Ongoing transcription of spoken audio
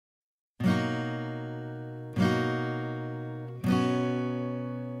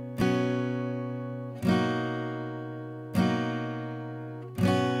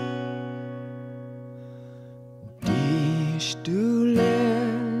Stühle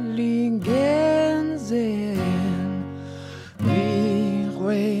liegen sehen, wir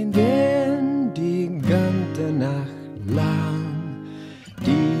reden die ganze Nacht lang.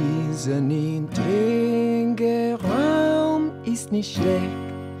 Dieser niedrige Raum ist nicht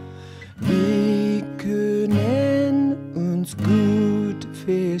schlecht, wir können uns gut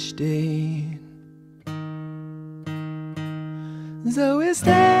verstehen. So ist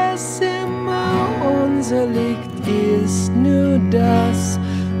es immer, unser Licht ist nur das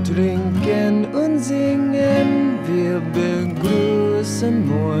Trinken und Singen, wir begrüßen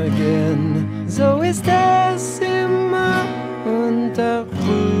morgen. So ist es immer, unter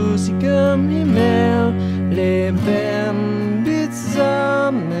rosigem Himmel leben wir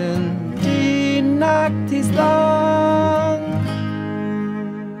zusammen, die Nacht ist lang.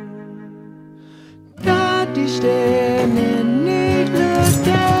 Da die Sterne nicht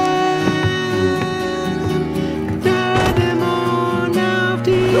leuchten, da der Mond auf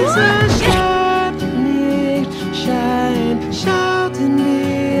diese Stadt nicht scheint, schauten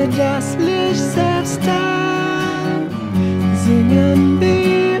wir das Licht selbst an, singen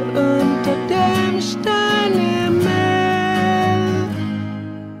wir unter dem Sternenhimmel.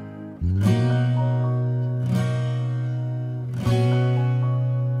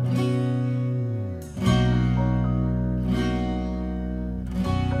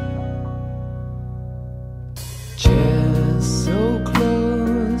 Chairs so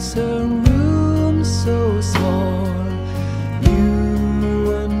close, a room so small.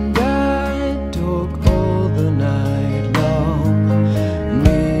 You and I talk all the night long.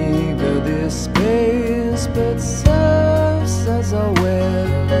 Maybe this space but serves us all well.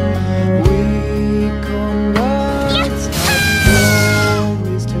 We comrades have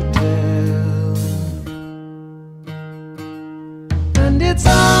stories to tell, and it's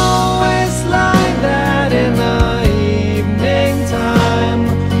always like that in the evening time.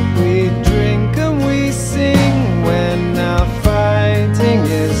 We drink and we sing when our fighting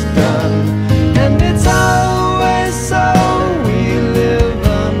is done, and it's always so. We live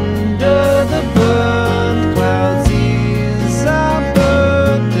under the burnt clouds, ease our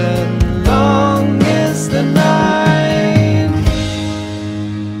burden, long is the night.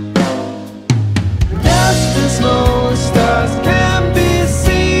 Dust and smoke stars can be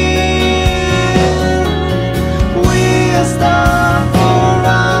seen. We are stars for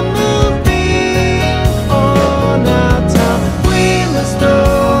our moving on our town. We must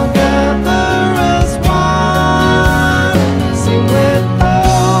all gather as one. Sing with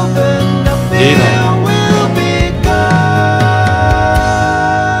hope and the fear will be gone.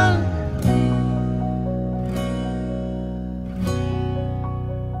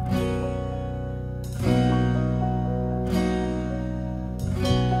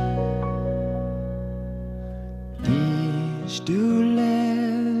 Die Stühle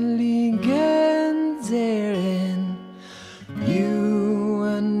liegen sehr eng. You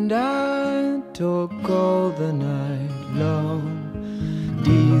and I talk all the night long.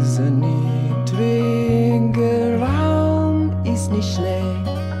 Dieser niedrige Raum ist nicht schlecht.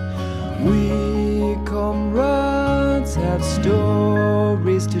 We comrades have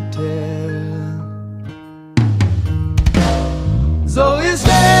stories to tell. So ist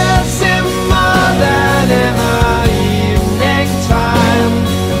es.